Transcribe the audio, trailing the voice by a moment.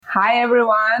Hi,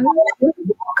 everyone.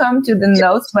 Welcome to the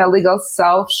Notes My Legal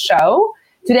Self show.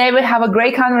 Today, we have a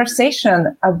great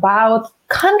conversation about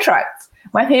contracts.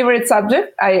 My favorite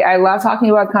subject. I love talking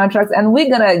about contracts, and we're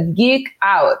going to geek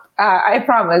out. I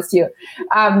promise you.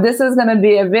 This is going to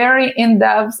be a very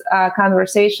in-depth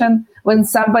conversation with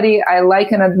somebody I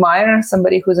like and admire,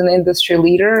 somebody who's an industry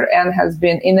leader and has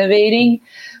been innovating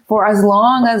for as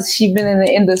long as she's been in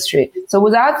the industry. So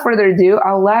without further ado,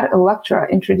 I'll let Electra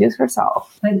introduce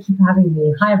herself. Thank you for having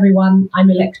me. Hi, everyone. I'm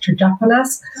Electra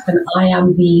Japanas, and I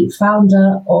am the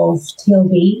founder of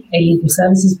TLB, a legal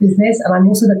services business, and I'm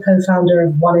also the co-founder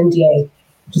of One NDA,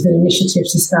 which is an initiative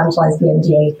to standardize the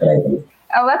NDA globally.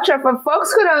 Electra, for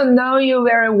folks who don't know you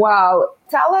very well,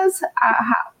 tell us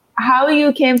how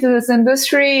you came to this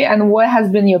industry and what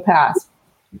has been your path.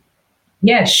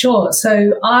 Yeah, sure.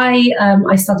 So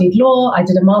I studied law. I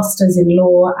did a master's in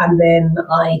law, and then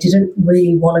I didn't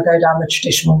really want to go down the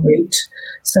traditional route.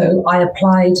 So I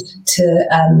applied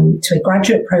to a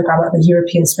graduate program at the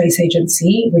European Space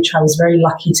Agency, which I was very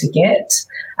lucky to get.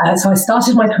 So I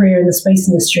started my career in the space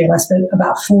industry, and I spent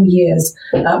about 4 years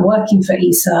working for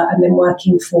ESA and then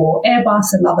working for Airbus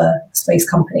and other space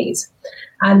companies.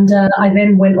 And I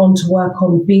then went on to work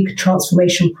on big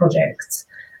transformation projects.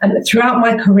 And throughout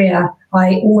my career,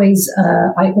 I always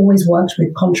worked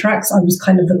with contracts. I was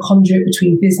kind of the conduit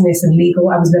between business and legal.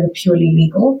 I was never purely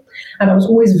legal. And I was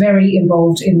always very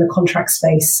involved in the contract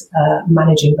space,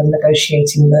 managing them,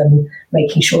 negotiating them,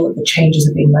 making sure that the changes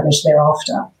are being managed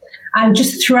thereafter. And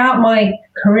just throughout my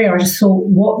career, I just thought,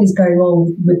 what is going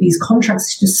on with these contracts?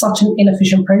 It's just such an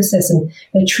inefficient process. And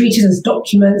they're treated as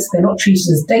documents. They're not treated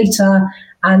as data.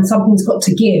 And something's got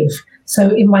to give.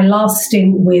 So in my last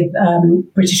stint with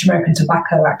British American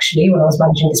Tobacco, actually, when I was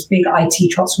managing this big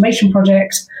IT transformation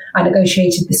project, I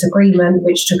negotiated this agreement,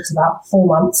 which took us about 4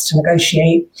 months to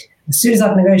negotiate. As soon as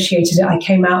I'd negotiated it, I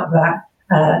came out of that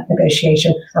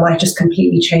negotiation and I just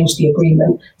completely changed the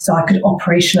agreement so I could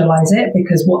operationalize it,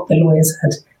 because what the lawyers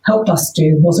had helped us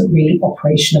do wasn't really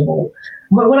operationable.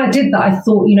 When I did that, I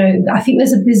thought, I think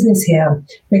there's a business here,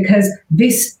 because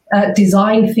this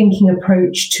design thinking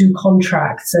approach to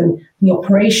contracts and the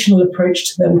operational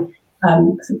approach to them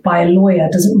by a lawyer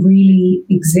doesn't really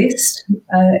exist,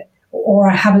 or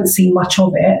I haven't seen much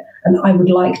of it. And I would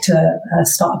like to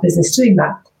start a business doing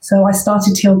that. So I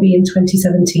started TLB in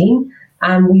 2017.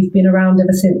 And we've been around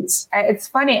ever since. It's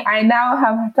funny. I now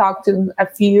have talked to a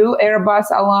few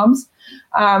Airbus alums.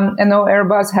 I know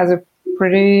Airbus has a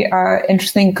pretty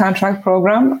interesting contract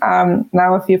program.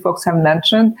 Now a few folks have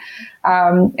mentioned.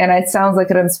 And it sounds like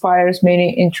it inspires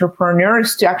many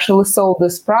entrepreneurs to actually solve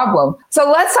this problem.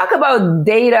 So let's talk about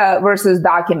data versus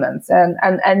documents.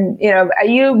 And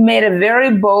you made a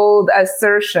very bold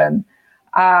assertion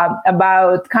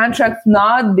about contracts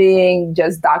not being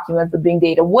just documents, but being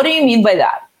data. What do you mean by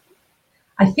that?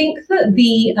 I think that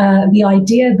the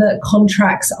idea that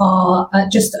contracts are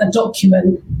just a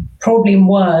document, probably in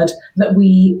Word, that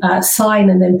we sign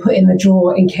and then put in the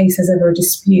drawer in case there's ever a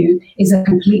dispute, is a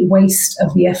complete waste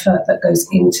of the effort that goes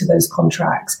into those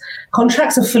contracts.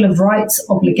 Contracts are full of rights,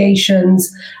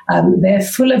 obligations. They're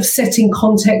full of setting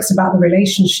context about the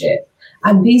relationship.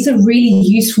 And these are really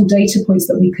useful data points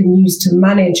that we can use to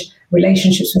manage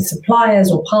relationships with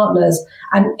suppliers or partners.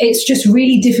 And it's just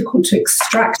really difficult to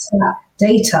extract that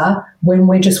data when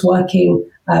we're just working,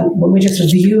 when we're just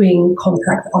viewing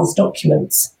contracts as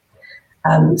documents.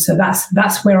 So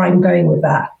that's where I'm going with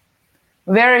that.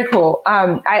 Very cool.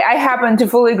 I happen to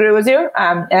fully agree with you.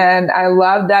 And I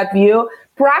love that view.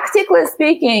 Practically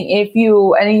speaking,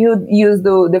 you use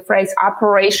the phrase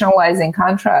operationalizing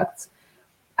contracts.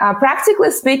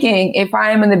 Practically speaking, if I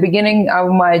am in the beginning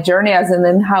of my journey as an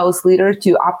in-house leader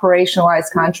to operationalize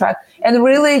contract and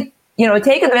really,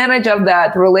 take advantage of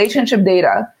that relationship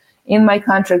data in my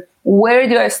contract, where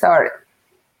do I start?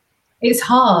 It's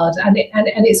hard, and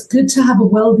it's good to have a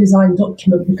well-designed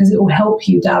document because it will help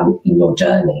you down in your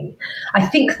journey. I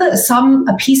think that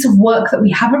a piece of work that we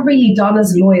haven't really done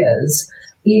as lawyers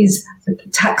is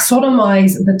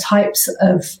taxonomize the types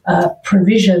of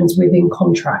provisions within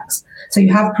contracts. So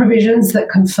you have provisions that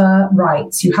confer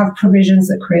rights, you have provisions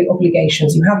that create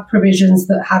obligations, you have provisions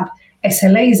that have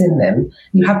SLAs in them,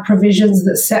 you have provisions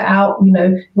that set out,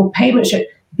 your payment schedule.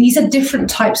 These are different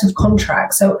types of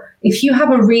contracts. So if you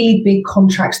have a really big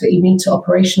contract that you need to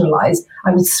operationalize,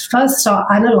 I would first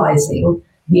start analyzing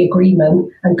the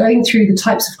agreement and going through the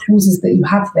types of clauses that you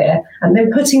have there, and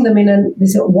then putting them in.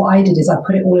 What I did is I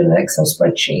put it all in an Excel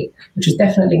spreadsheet, which is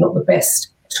definitely not the best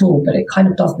tool, but it kind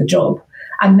of does the job.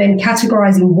 And then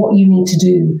categorizing what you need to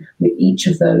do with each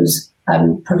of those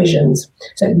provisions.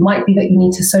 So it might be that you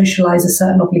need to socialize a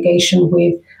certain obligation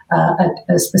with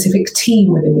a specific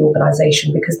team within the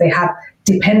organization because they have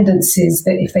dependencies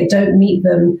that if they don't meet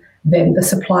them, then the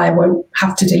supplier won't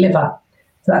have to deliver.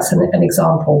 So that's an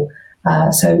example.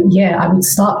 I would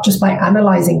start just by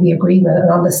analyzing the agreement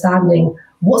and understanding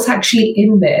what's actually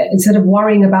in there instead of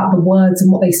worrying about the words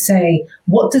and what they say.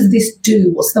 What does this do?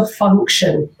 What's the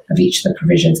function of each of the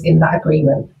provisions in that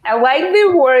agreement? I like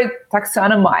the word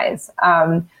taxonomize.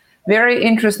 Very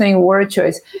interesting word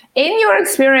choice. In your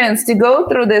experience, to go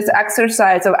through this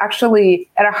exercise of actually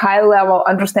at a high level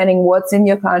understanding what's in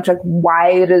your contract,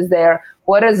 why it is there,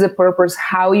 what is the purpose,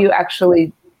 how you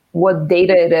actually, what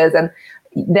data it is, and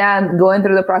then going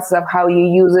through the process of how you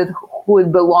use it, who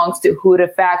it belongs to, who it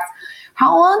affects.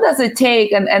 How long does it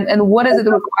take and what is it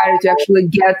required to actually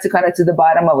get to kind of to the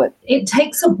bottom of it? It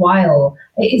takes a while.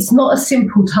 It's not a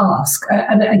simple task.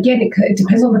 And again, it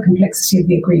depends on the complexity of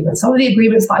the agreement. Some of the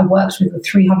agreements that I worked with were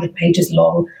 300 pages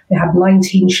long. They had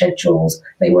 19 schedules.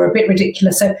 They were a bit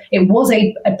ridiculous. So it was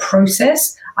a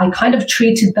process. I kind of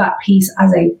treated that piece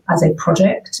as a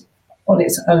project on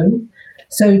its own.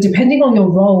 So depending on your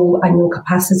role and your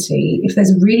capacity, if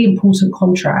there's a really important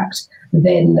contract,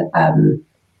 then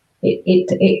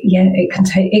it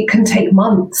can take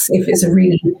months if it's a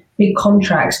really big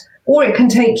contract, or it can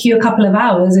take you a couple of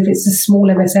hours if it's a small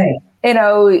MSA. You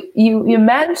know, you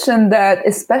mentioned that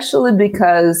especially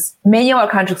because many of our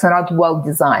contracts are not well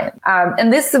designed.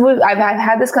 And this, I've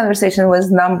had this conversation with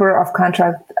a number of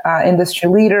contract industry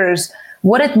leaders,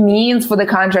 what it means for the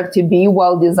contract to be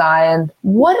well designed.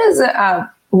 What does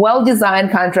a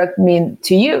well-designed contract mean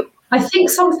to you? I think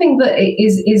something that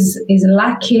is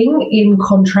lacking in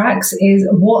contracts is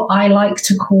what I like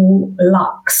to call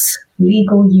LUX,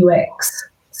 legal UX.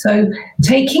 So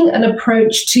taking an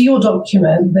approach to your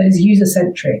document that is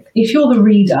user-centric. If you're the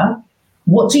reader,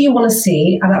 what do you want to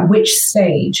see and at which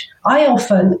stage? I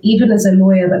often, even as a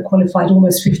lawyer that qualified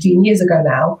almost 15 years ago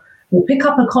now, will pick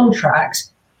up a contract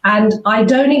and I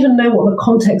don't even know what the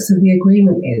context of the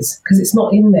agreement is because it's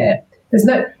not in there.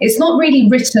 It's not really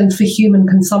written for human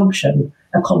consumption,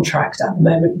 a contract at the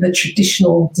moment, the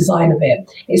traditional design of it.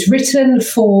 It's written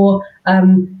for,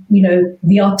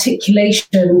 the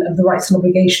articulation of the rights and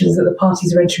obligations that the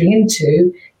parties are entering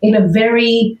into in a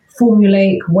very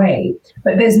formulaic way.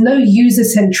 But there's no user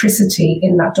centricity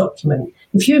in that document.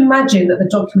 If you imagine that the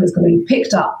document is going to be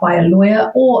picked up by a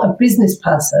lawyer or a business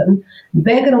person,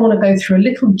 they're going to want to go through a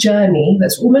little journey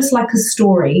that's almost like a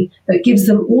story that gives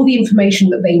them all the information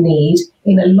that they need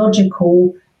in a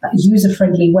logical,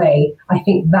 user-friendly way. I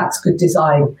think that's good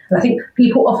design. And I think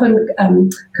people often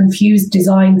confuse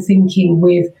design thinking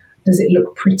with, does it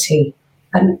look pretty?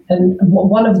 And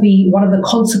one of the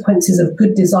consequences of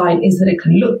good design is that it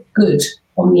can look good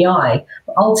on the eye,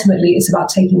 but ultimately it's about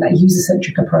taking that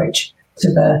user-centric approach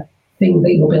to the thing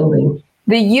that you're building.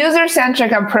 The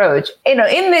user-centric approach, in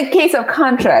the case of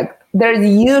contract, there's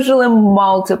usually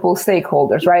multiple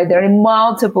stakeholders, right? There are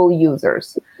multiple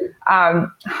users.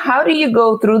 How do you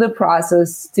go through the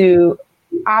process to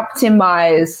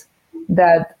optimize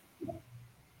that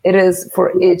it is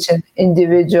for each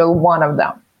individual one of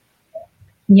them?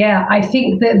 Yeah, I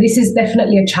think that this is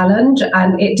definitely a challenge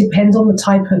and it depends on the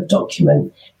type of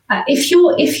document. If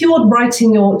you're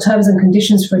writing your terms and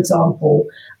conditions, for example,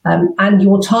 and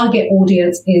your target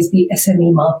audience is the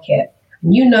SME market,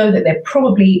 you know that they're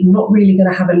probably not really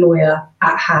going to have a lawyer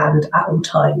at hand at all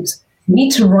times. You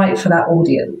need to write for that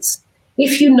audience.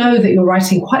 If you know that you're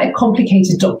writing quite a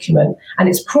complicated document and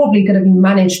it's probably going to be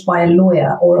managed by a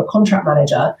lawyer or a contract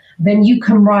manager, then you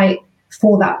can write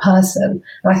for that person.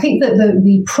 And I think that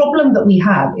the problem that we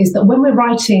have is that when we're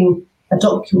writing a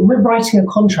document, we're writing a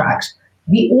contract,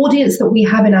 the audience that we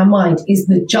have in our mind is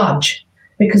the judge,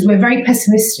 because we're very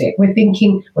pessimistic. We're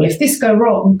thinking, well, if this goes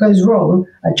wrong,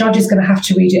 a judge is going to have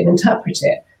to read it and interpret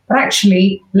it. But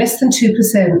actually, less than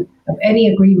 2% of any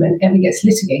agreement ever gets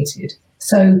litigated.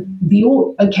 So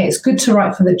it's good to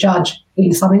write for the judge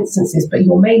in some instances, but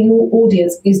your main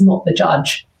audience is not the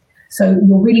judge. So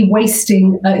you're really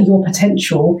wasting your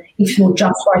potential if you're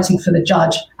just writing for the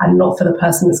judge and not for the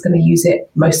person that's going to use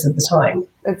it most of the time.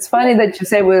 It's funny that you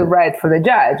say we write for the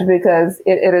judge because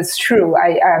it is true.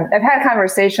 I've had a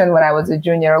conversation when I was a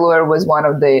junior lawyer with one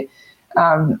of the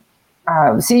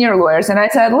senior lawyers, and I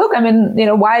said, "Look,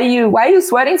 why are you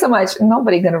sweating so much?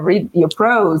 Nobody's going to read your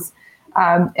prose."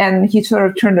 And he sort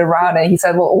of turned around and he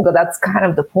said, "Well, Olga, that's kind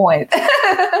of the point."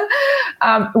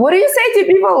 What do you say to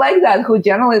people like that who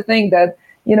generally think that,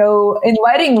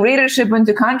 inviting readership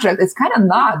into contract is kind of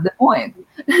not the point?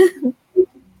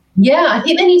 Yeah, I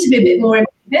think they need to be a bit more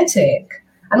empathetic.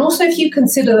 And also, if you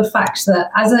consider the fact that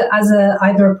as a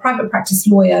either a private practice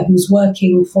lawyer who's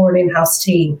working for an in-house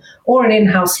team or an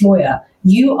in-house lawyer,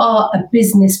 you are a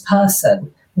business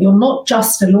person. You're not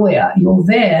just a lawyer. You're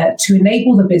there to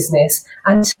enable the business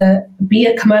and to be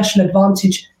a commercial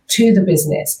advantage to the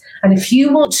business. And if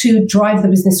you want to drive the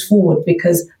business forward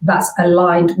because that's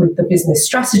aligned with the business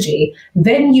strategy,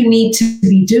 then you need to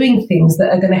be doing things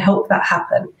that are going to help that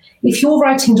happen. If you're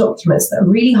writing documents that are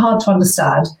really hard to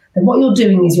understand, then what you're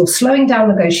doing is you're slowing down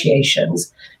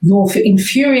negotiations, you're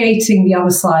infuriating the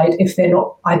other side if they're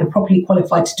not either properly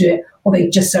qualified to do it or they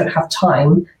just don't have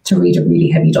time to read a really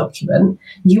heavy document.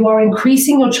 You are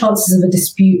increasing your chances of a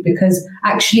dispute because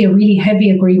actually a really heavy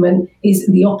agreement is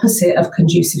the opposite of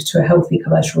conducive to a healthy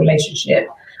commercial relationship.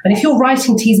 And if you're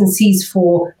writing T's and C's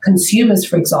for consumers,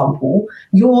 for example,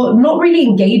 you're not really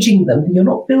engaging them. You're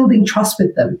not building trust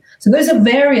with them. So those are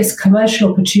various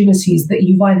commercial opportunities that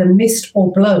you've either missed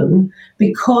or blown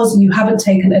because you haven't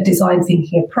taken a design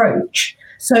thinking approach.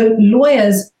 So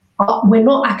lawyers, we're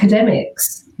not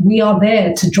academics. We are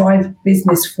there to drive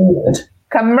business forward.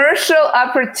 Commercial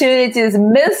opportunities,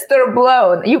 Mr.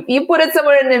 Blown. You put it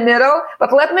somewhere in the middle,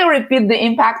 but let me repeat the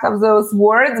impact of those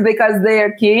words because they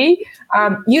are key.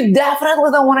 You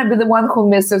definitely don't want to be the one who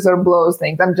misses or blows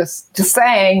things. I'm just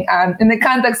saying, in the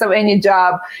context of any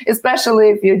job, especially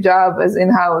if your job is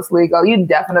in-house legal, you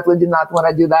definitely do not want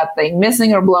to do that thing.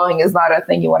 Missing or blowing is not a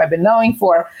thing you want to be known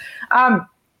for. I'm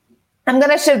going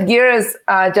to shift gears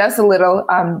just a little.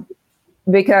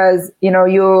 Because,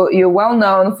 you're well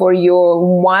known for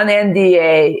your One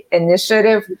NDA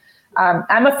initiative.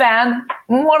 I'm a fan,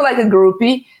 more like a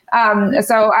groupie.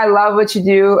 So I love what you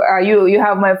do. You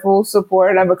have my full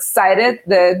support. I'm excited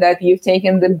that you've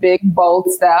taken the big,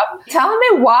 bold step. Tell me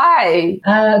why.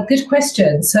 Good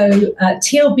question. So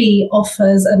TLB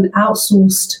offers an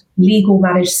outsourced legal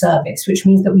managed service, which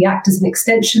means that we act as an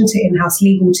extension to in-house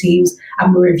legal teams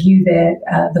and we review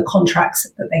the contracts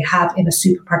that they have in a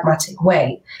super pragmatic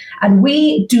way. And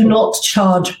we do not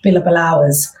charge billable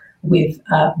hours with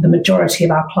the majority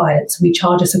of our clients. We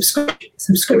charge a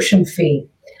subscription fee.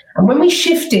 And when we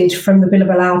shifted from the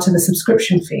billable hour to the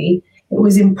subscription fee, it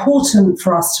was important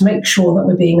for us to make sure that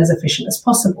we're being as efficient as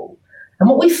possible. And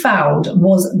what we found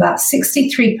was that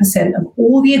 63% of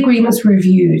all the agreements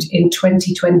reviewed in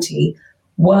 2020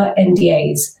 were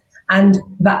NDAs, and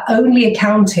that only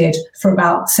accounted for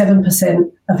about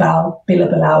 7% of our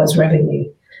billable hours revenue.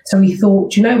 So we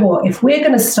thought, you know what, if we're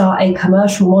going to start a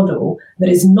commercial model that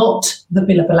is not the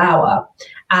billable hour,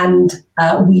 and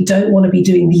we don't want to be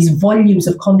doing these volumes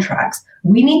of contracts,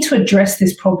 we need to address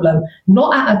this problem,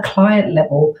 not at a client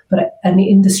level, but at an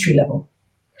industry level.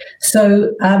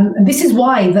 So this is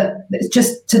why,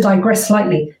 just to digress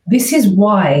slightly, this is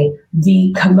why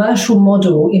the commercial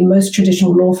model in most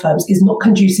traditional law firms is not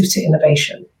conducive to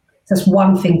innovation. That's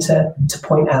one thing to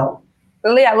point out.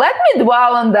 Leah, let me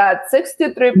dwell on that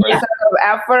 63% of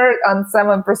effort on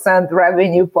 7%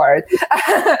 revenue part,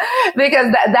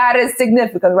 because that is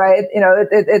significant, right?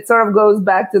 It sort of goes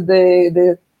back to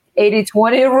the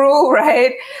 80-20 rule,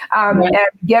 right? And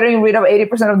getting rid of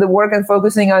 80% of the work and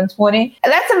focusing on 20.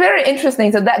 And that's a very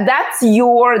interesting. So that's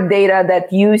your data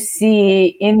that you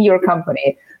see in your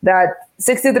company, that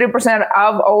 63%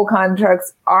 of all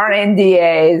contracts are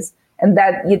NDAs, and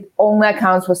that it only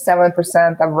accounts for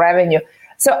 7% of revenue.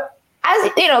 So,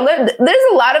 as you know, there's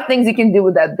a lot of things you can do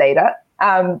with that data.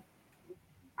 How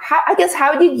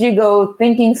did you go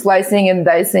thinking, slicing, and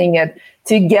dicing it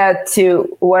to get to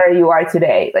where you are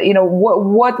today?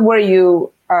 What were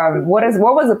you?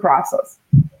 What was the process?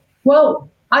 Well,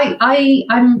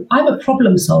 I'm a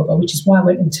problem solver, which is why I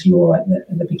went into law at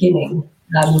the beginning.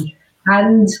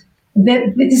 And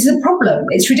this is a problem.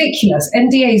 It's ridiculous.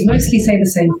 NDAs mostly say the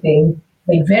same thing.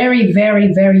 They very,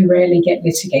 very, very rarely get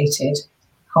litigated,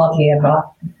 hardly ever.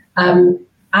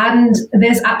 And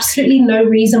there's absolutely no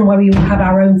reason why we all have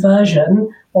our own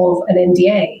version of an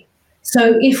NDA.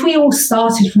 So if we all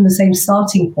started from the same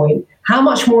starting point, how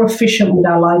much more efficient would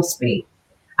our lives be?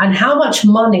 And how much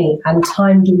money and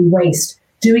time do we waste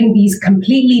doing these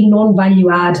completely non-value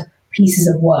add pieces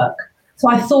of work? So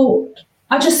I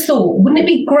just thought, wouldn't it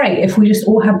be great if we just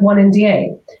all had one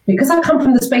NDA? Because I come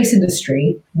from the space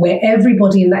industry, where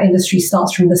everybody in that industry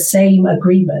starts from the same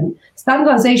agreement,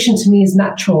 standardization to me is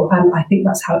natural, and I think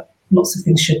that's how lots of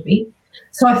things should be.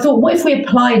 So I thought, what if we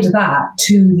applied that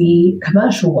to the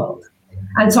commercial world?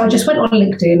 And so I just went on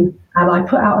LinkedIn and I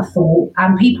put out a thought,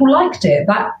 and people liked it.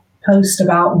 That post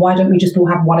about why don't we just all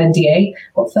have one NDA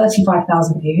got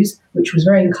 35,000 views, which was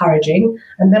very encouraging.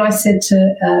 And then I said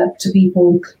to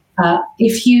people,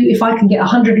 if I can get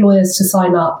 100 lawyers to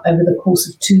sign up over the course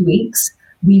of 2 weeks,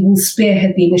 we will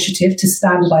spearhead the initiative to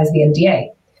standardize the NDA.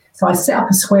 So I set up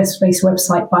a Squarespace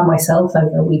website by myself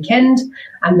over a weekend,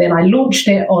 and then I launched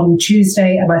it on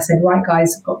Tuesday, and I said, right,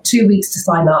 guys, I've got 2 weeks to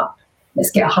sign up.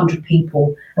 Let's get 100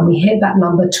 people. And we hit that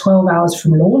number 12 hours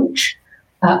from launch.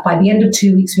 By the end of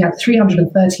 2 weeks, we had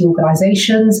 330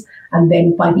 organizations. And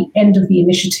then by the end of the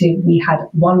initiative, we had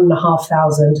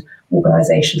 1,500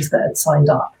 organizations that had signed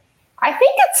up. I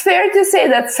think it's fair to say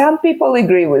that some people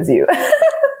agree with you.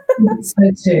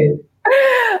 So too.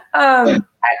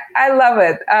 I love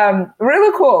it.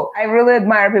 Really cool. I really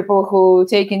admire people who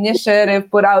take initiative,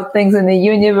 put out things in the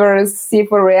universe, see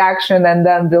for reaction, and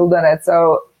then build on it.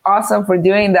 So awesome for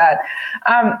doing that.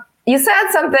 You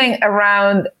said something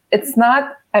around, it's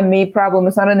not a me problem,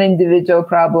 it's not an individual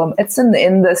problem, it's an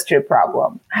industry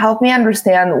problem. Help me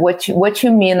understand what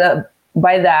you mean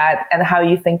by that and how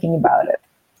you're thinking about it.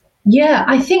 Yeah,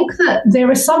 I think that there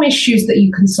are some issues that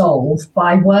you can solve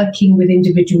by working with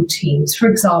individual teams. For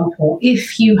example,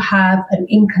 if you have an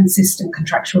inconsistent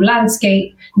contractual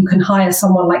landscape, you can hire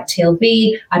someone like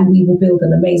TLV and we will build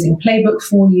an amazing playbook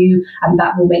for you. And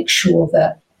that will make sure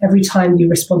that every time you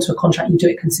respond to a contract, you do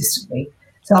it consistently.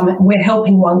 So we're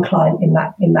helping one client in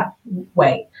that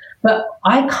way. But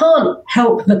I can't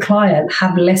help the client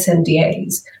have less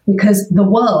NDAs because the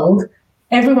world,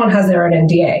 everyone has their own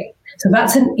NDA. So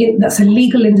that's a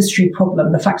legal industry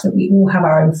problem, the fact that we all have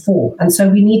our own form. And so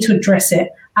we need to address it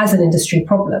as an industry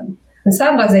problem. And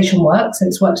standardization works, and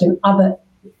it's worked in other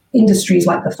industries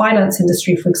like the finance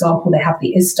industry, for example. They have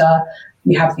the ISDA,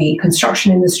 you have the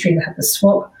construction industry, they have the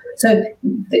SWOP. So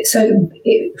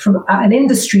from an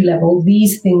industry level,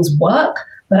 these things work,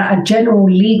 but at a general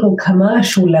legal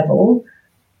commercial level,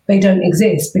 they don't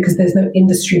exist because there's no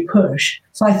industry push.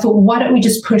 So I thought, why don't we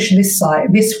just push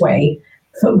this way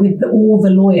with all the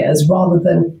lawyers rather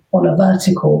than on a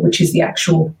vertical, which is the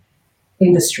actual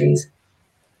industries.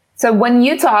 So when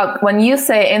you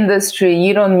say industry,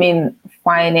 you don't mean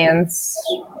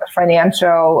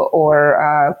financial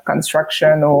or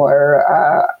construction or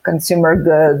consumer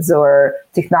goods or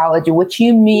technology. What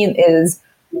you mean is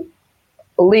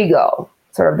legal,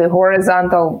 sort of the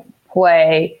horizontal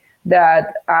play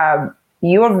that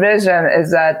your vision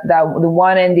is that the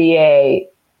one NDA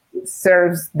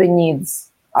serves the needs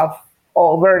of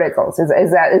all verticals.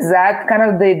 Is that kind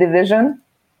of the vision?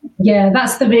 Yeah,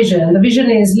 that's the vision. The vision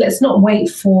is, let's not wait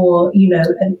for,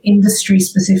 an industry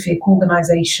specific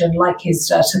organization like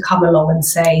ISDA to come along and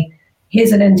say,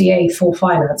 here's an NDA for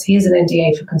finance, here's an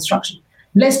NDA for construction.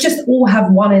 Let's just all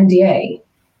have one NDA.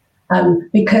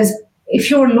 Because if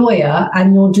you're a lawyer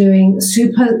and you're doing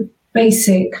super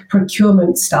basic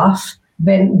procurement stuff,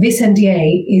 then this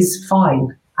NDA is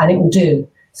fine and it will do.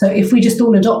 So if we just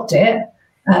all adopt it,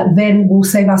 then we'll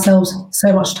save ourselves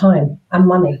so much time and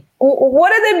money.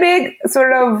 What are the big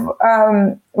sort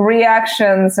of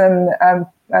reactions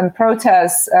and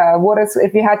protests? What is,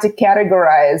 if you had to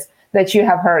categorize, that you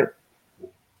have heard?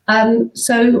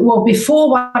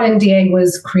 Before one NDA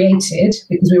was created,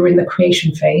 because we were in the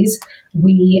creation phase,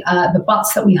 the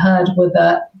buts that we heard were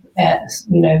that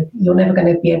you're never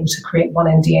going to be able to create one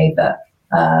NDA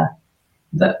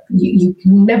that you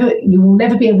will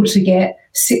never be able to get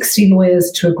 60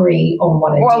 lawyers to agree on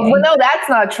one NDA. Well, no, that's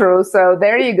not true. So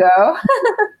there you go.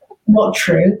 Not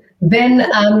true. Then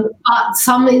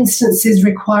some instances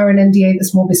require an NDA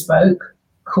that's more bespoke.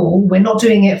 Cool. We're not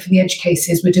doing it for the edge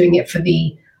cases. We're doing it for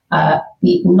the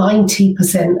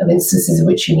 90% of instances in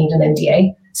which you need an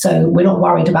NDA. So we're not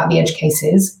worried about the edge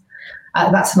cases.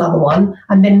 That's another one.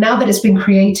 And then now that it's been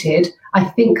created, I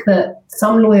think that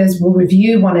some lawyers will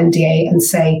review one NDA and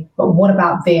say, but what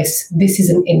about this? This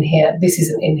isn't in here. This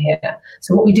isn't in here.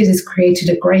 So what we did is created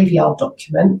a graveyard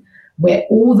document where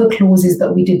all the clauses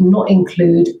that we did not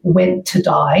include went to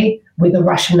die with a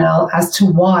rationale as to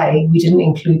why we didn't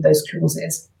include those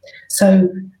clauses. So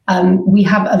we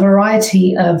have a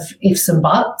variety of ifs and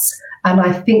buts. And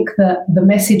I think that the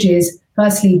message is,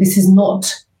 firstly, this is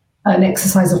not an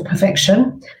exercise of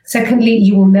perfection. Secondly,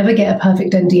 you will never get a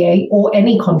perfect NDA or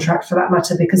any contract for that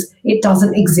matter because it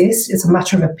doesn't exist. It's a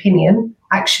matter of opinion,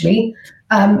 actually.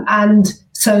 And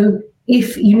so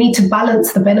if you need to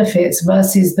balance the benefits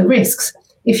versus the risks,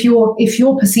 if your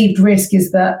perceived risk is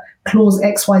that clause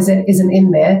XYZ isn't in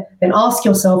there, then ask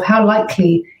yourself, how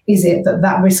likely is it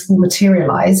that risk will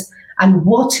materialize? And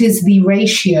what is the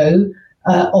ratio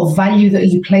of value that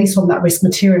you place on that risk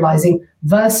materializing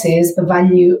versus the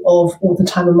value of all the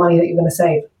time and money that you're going to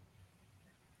save?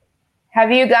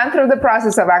 Have you gone through the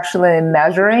process of actually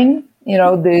measuring,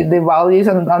 the values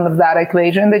on that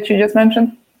equation that you just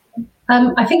mentioned?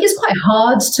 I think it's quite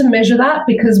hard to measure that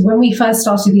because when we first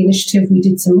started the initiative, we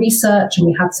did some research and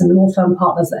we had some law firm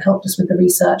partners that helped us with the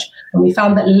research. And we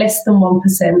found that less than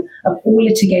 1% of all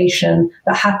litigation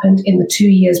that happened in the 2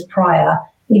 years prior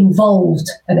involved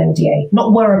an NDA,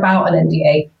 not were about an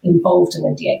NDA, involved an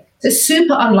NDA. So it's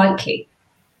super unlikely.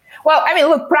 Well, I mean,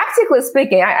 look, practically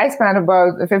speaking, I spent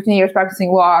about 15 years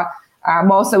practicing law,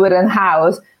 most of it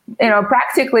in-house.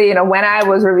 Practically, when I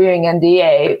was reviewing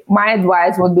NDA, my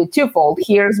advice would be twofold.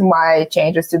 Here's my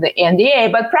changes to the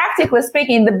NDA. But practically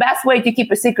speaking, the best way to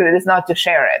keep a secret is not to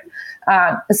share it.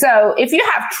 So if you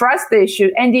have trust issue,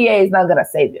 NDA is not going to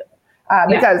save you.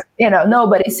 Because,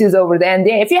 nobody sues over the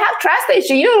NDA. If you have trust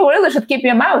issue, you really should keep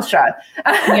your mouth shut.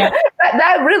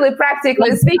 That really,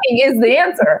 practically speaking, is the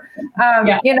answer.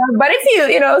 But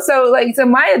if so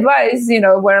my advice,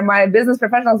 where my business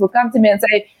professionals will come to me and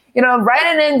say, write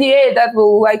an NDA that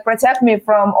will protect me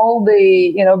from all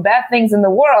the, bad things in the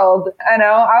world.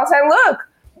 I'll say, look,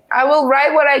 I will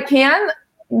write what I can.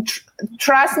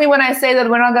 Trust me when I say that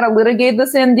we're not going to litigate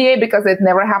this NDA because it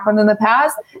never happened in the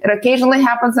past. It occasionally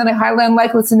happens in a highly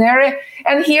unlikely scenario.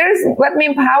 And let me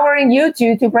empowering you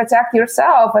to protect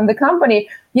yourself and the company.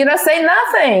 Say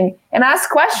nothing and ask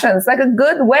questions. Like a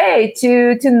good way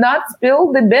to not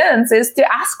spill the beans is to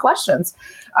ask questions.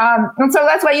 And so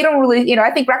that's why you don't really,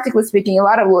 I think practically speaking, a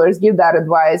lot of lawyers give that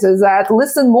advice is that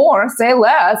listen more, say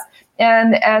less,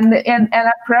 and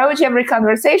approach every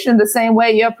conversation the same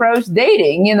way you approach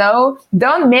dating.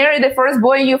 Don't marry the first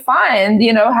boy you find.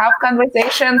 Have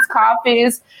conversations,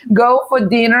 coffees, go for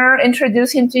dinner,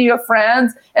 introduce him to your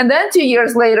friends, and then 2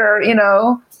 years later,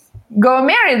 go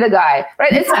marry the guy.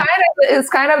 Right? It's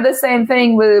kind of the same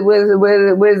thing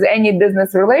with any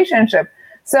business relationship.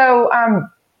 So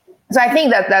I think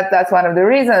that's one of the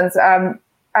reasons.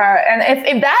 And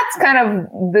if that's kind of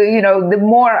the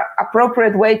more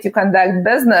appropriate way to conduct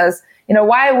business,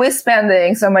 why are we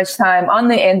spending so much time on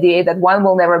the NDA that one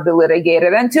will never be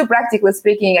litigated? And two, practically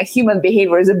speaking, a human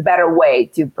behavior is a better way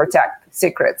to protect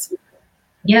secrets.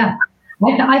 Yeah.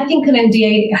 I think an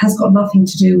NDA has got nothing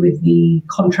to do with the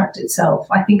contract itself.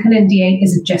 I think an NDA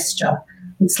is a gesture.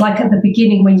 It's like at the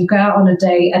beginning when you go out on a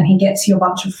date and he gets you a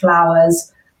bunch of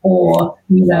flowers or,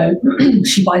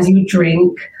 she buys you a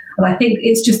drink. And I think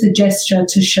it's just a gesture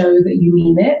to show that you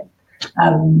mean it.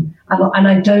 And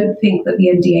I don't think that the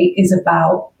NDA is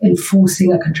about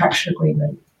enforcing a contractual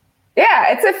agreement. Yeah,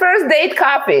 it's a first date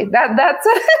copy. That's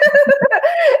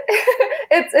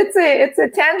it's a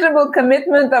tangible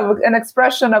commitment of an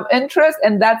expression of interest,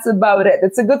 and that's about it.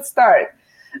 It's a good start.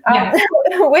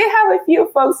 We have a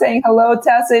few folks saying hello.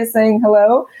 Tessa is saying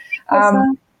hello.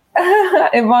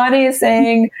 Ivani is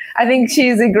saying, I think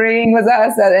she's agreeing with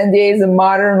us that NDA is a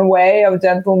modern way of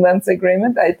gentleman's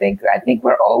agreement. I think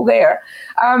we're all there.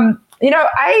 I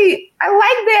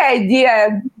like the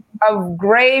idea of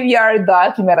graveyard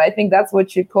document. I think that's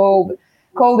what you called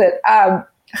it.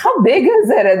 How big is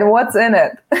it and what's in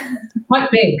it?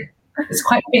 Quite big. It's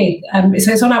quite big.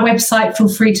 So it's on our website. Feel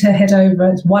free to head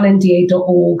over. It's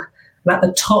onenda.org. And at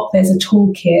the top, there's a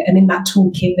toolkit. And in that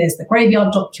toolkit, there's the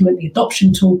graveyard document, the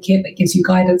adoption toolkit that gives you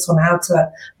guidance on how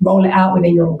to roll it out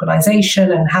within your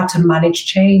organization and how to manage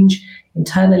change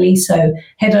internally. So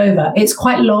head over. It's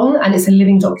quite long and it's a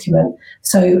living document.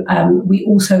 So we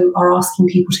also are asking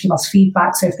people to give us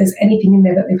feedback. So if there's anything in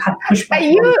there that they've had pushback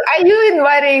Are you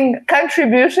inviting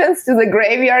contributions to the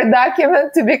graveyard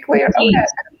document, to be clear? Okay.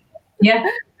 Yeah.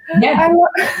 We're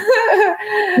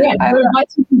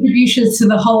inviting contributions to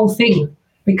the whole thing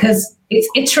because it's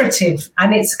iterative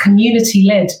and it's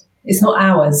community-led. It's not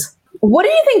ours. What do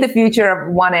you think the future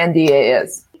of One NDA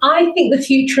is? I think the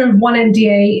future of One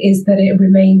NDA is that it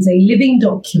remains a living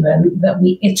document that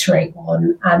we iterate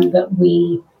on and that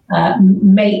we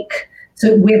make.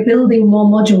 So we're building more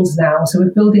modules now. So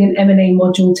we're building an M&A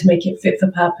module to make it fit for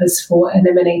purpose for an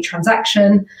M&A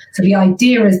transaction. So the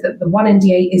idea is that the One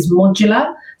NDA is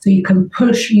modular. So you can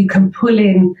pull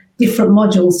in different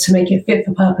modules to make it fit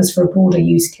for purpose for a broader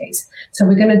use case. So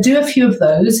we're going to do a few of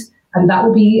those, and that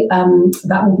will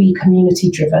be community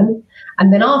driven.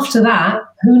 And then after that,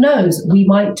 who knows? We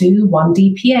might do one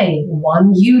DPA,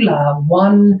 one EULA,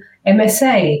 one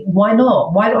MSA. Why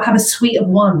not? Why not have a suite of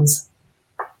ones?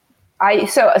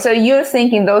 So you're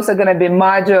thinking those are going to be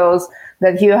modules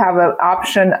that you have an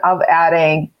option of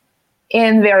adding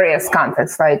in various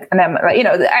contexts, I've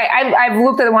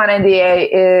looked at One NDA.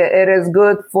 It is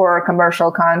good for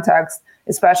commercial context,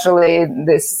 especially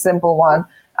this simple one.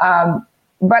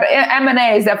 But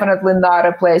M&A is definitely not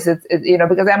a place.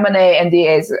 Because M&A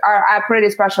NDAs are pretty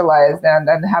specialized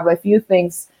and have a few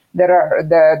things that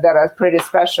are pretty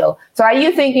special. So are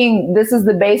you thinking this is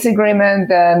the base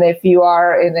agreement, and if you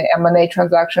are in an M&A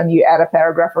transaction, you add a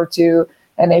paragraph or two,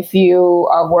 and if you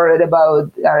are worried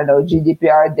about, I don't know,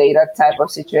 GDPR data type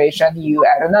of situation, you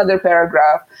add another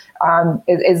paragraph.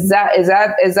 Is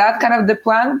that kind of the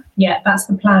plan? Yeah, that's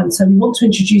the plan. So we want to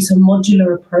introduce a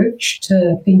modular approach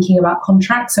to thinking about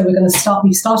contracts. So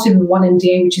we've started with one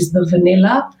NDA, which is the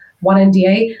vanilla one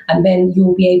NDA, and then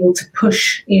you'll be able to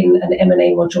push in an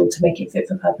M&A module to make it fit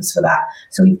for purpose for that.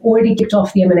 So we've already kicked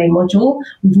off the M&A module.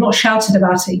 We've not shouted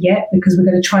about it yet because we're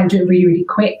going to try and do it really, really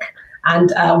quick.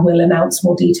 And we'll announce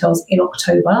more details in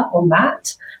October on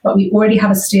that. But we already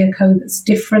have a steer code that's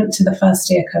different to the first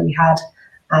steer code we had.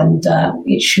 And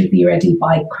it should be ready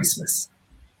by Christmas.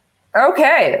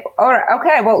 Okay. All right.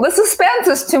 Okay. Well, the suspense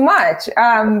is too much.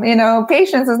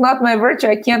 Patience is not my virtue.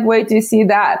 I can't wait to see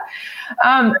that.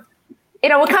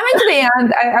 We're coming to the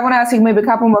end. I want to ask you maybe a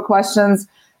couple more questions.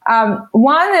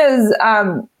 One is,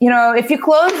 if you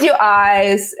close your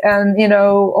eyes and,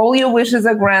 all your wishes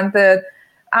are granted,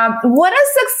 what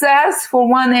does success for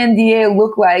one NDA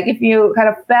look like if you kind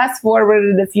of fast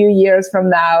forward a few years from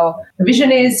now? The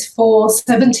vision is for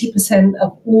 70%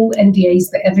 of all NDAs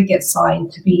that ever get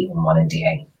signed to be on one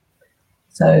NDA.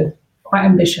 So quite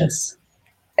ambitious.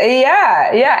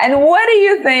 Yeah. And what do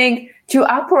you think to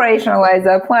operationalize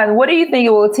that plan? What do you think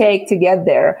it will take to get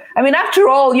there? I mean, after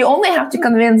all, you only have to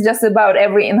convince just about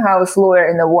every in-house lawyer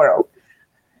in the world.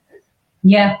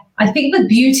 Yeah, I think the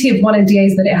beauty of one NDA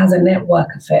is that it has a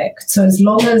network effect. So as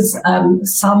long as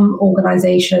some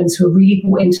organizations who are really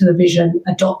bought into the vision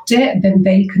adopt it, then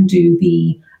they can do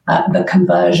the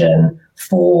conversion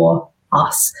for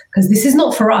us. Because this is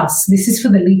not for us. This is for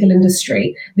the legal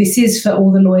industry. This is for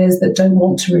all the lawyers that don't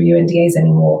want to review NDAs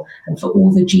anymore, and for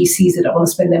all the GCs that don't want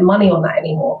to spend their money on that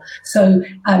anymore. So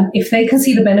if they can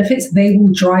see the benefits, they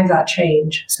will drive that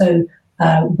change. So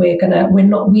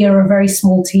we are a very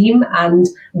small team, and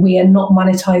we are not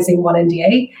monetizing one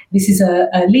NDA. This is a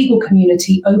legal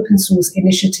community open source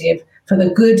initiative for the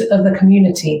good of the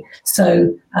community.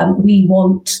 So we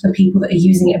want the people that are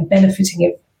using it and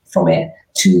benefiting from it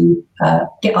to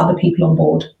get other people on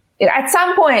board. At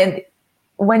some point,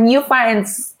 when you find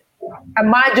a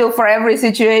module for every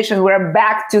situation, we're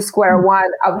back to square one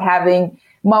of having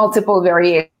multiple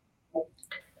variations.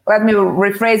 Let me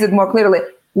rephrase it more clearly.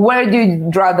 Where do you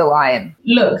draw the line?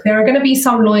 Look, there are going to be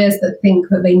some lawyers that think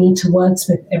that they need to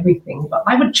wordsmith everything, but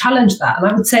I would challenge that. And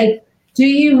I would say, do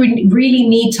you really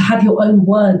need to have your own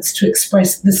words to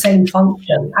express the same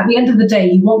function? At the end of the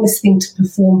day, you want this thing to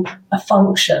perform a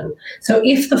function. So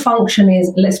if the function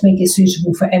is, let's make it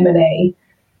suitable for M&A,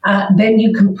 then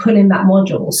you can pull in that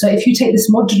module. So if you take this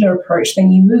modular approach,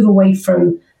 then you move away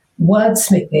from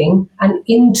wordsmithing and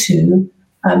into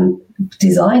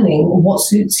designing what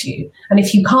suits you. And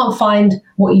if you can't find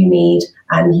what you need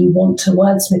and you want to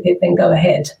wordsmith it, then go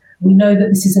ahead. We know that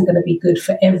this isn't going to be good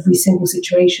for every single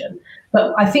situation.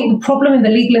 But I think the problem in the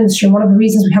legal industry, and one of the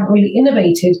reasons we haven't really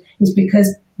innovated, is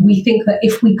because we think that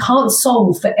if we can't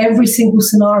solve for every single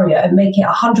scenario and make it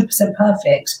 100%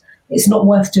 perfect, it's not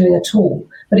worth doing at all.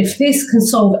 But if this can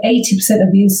solve 80%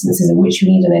 of the instances in which you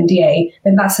need an NDA,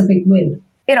 then that's a big win.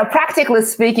 Practically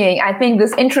speaking, I think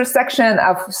this intersection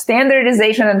of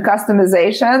standardization and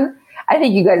customization, I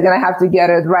think you guys are going to have to get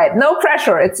it right. No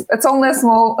pressure. It's only a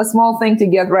small thing to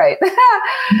get right.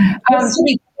 Just to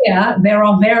be clear, there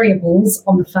are variables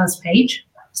on the first page.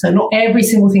 So not every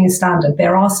single thing is standard.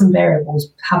 There are some variables.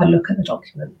 Have a look at the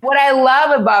document. What I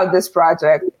love about this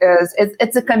project is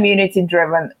it's a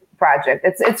community-driven project.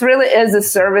 It really is a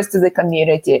service to the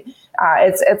community.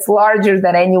 It's larger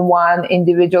than any one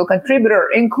individual contributor,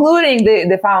 including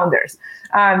the founders.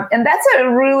 And that's a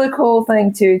really cool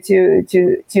thing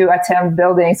to attempt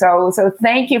building. So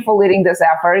thank you for leading this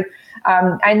effort.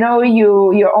 I know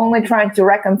you're only trying to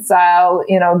reconcile,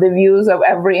 the views of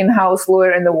every in-house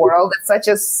lawyer in the world. It's such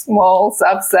a small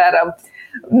subset of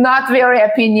not very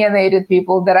opinionated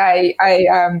people that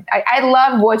I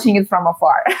love watching it from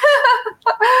afar.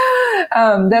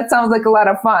 That sounds like a lot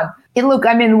of fun. And look,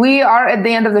 we are at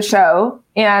the end of the show,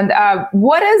 and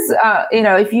what is,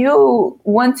 if you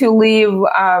want to leave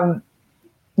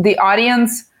the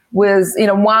audience with,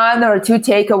 one or two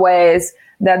takeaways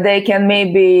that they can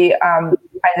maybe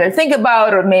either think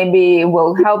about or maybe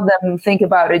will help them think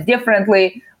about it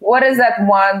differently, what is that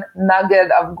one nugget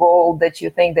of gold that you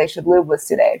think they should live with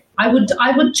today? I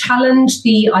would challenge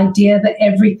the idea that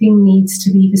everything needs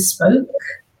to be bespoke.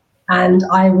 And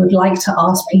I would like to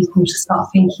ask people to start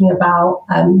thinking about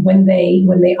when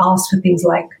they ask for things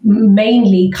like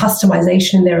mainly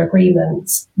customization in their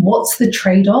agreements, what's the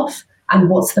trade-off and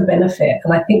what's the benefit.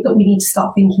 And I think that we need to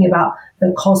start thinking about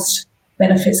the cost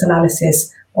benefits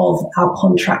analysis of our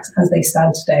contracts as they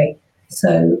stand today.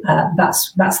 So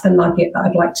that's the nugget that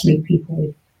I'd like to leave people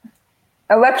with.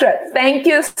 Electra, thank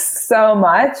you so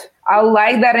much. I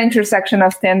like that intersection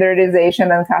of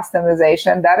standardization and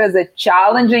customization. That is a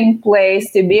challenging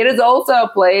place to be. It is also a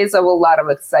place of a lot of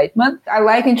excitement. I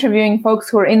like interviewing folks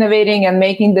who are innovating and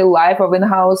making the life of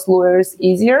in-house lawyers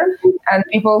easier, and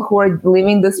people who are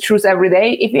living this truth every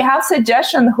day. If you have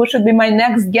suggestions, who should be my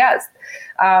next guest?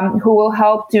 Who will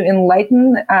help to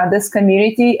enlighten this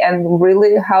community and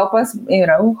really help us,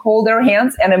 hold our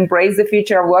hands and embrace the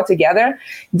future of law together.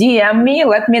 DM me,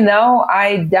 let me know.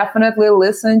 I definitely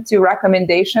listen to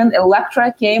recommendation.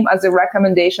 Electra came as a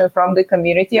recommendation from the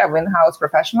community of in-house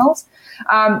professionals.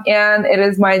 And it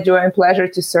is my joy and pleasure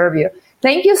to serve you.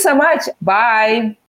 Thank you so much. Bye.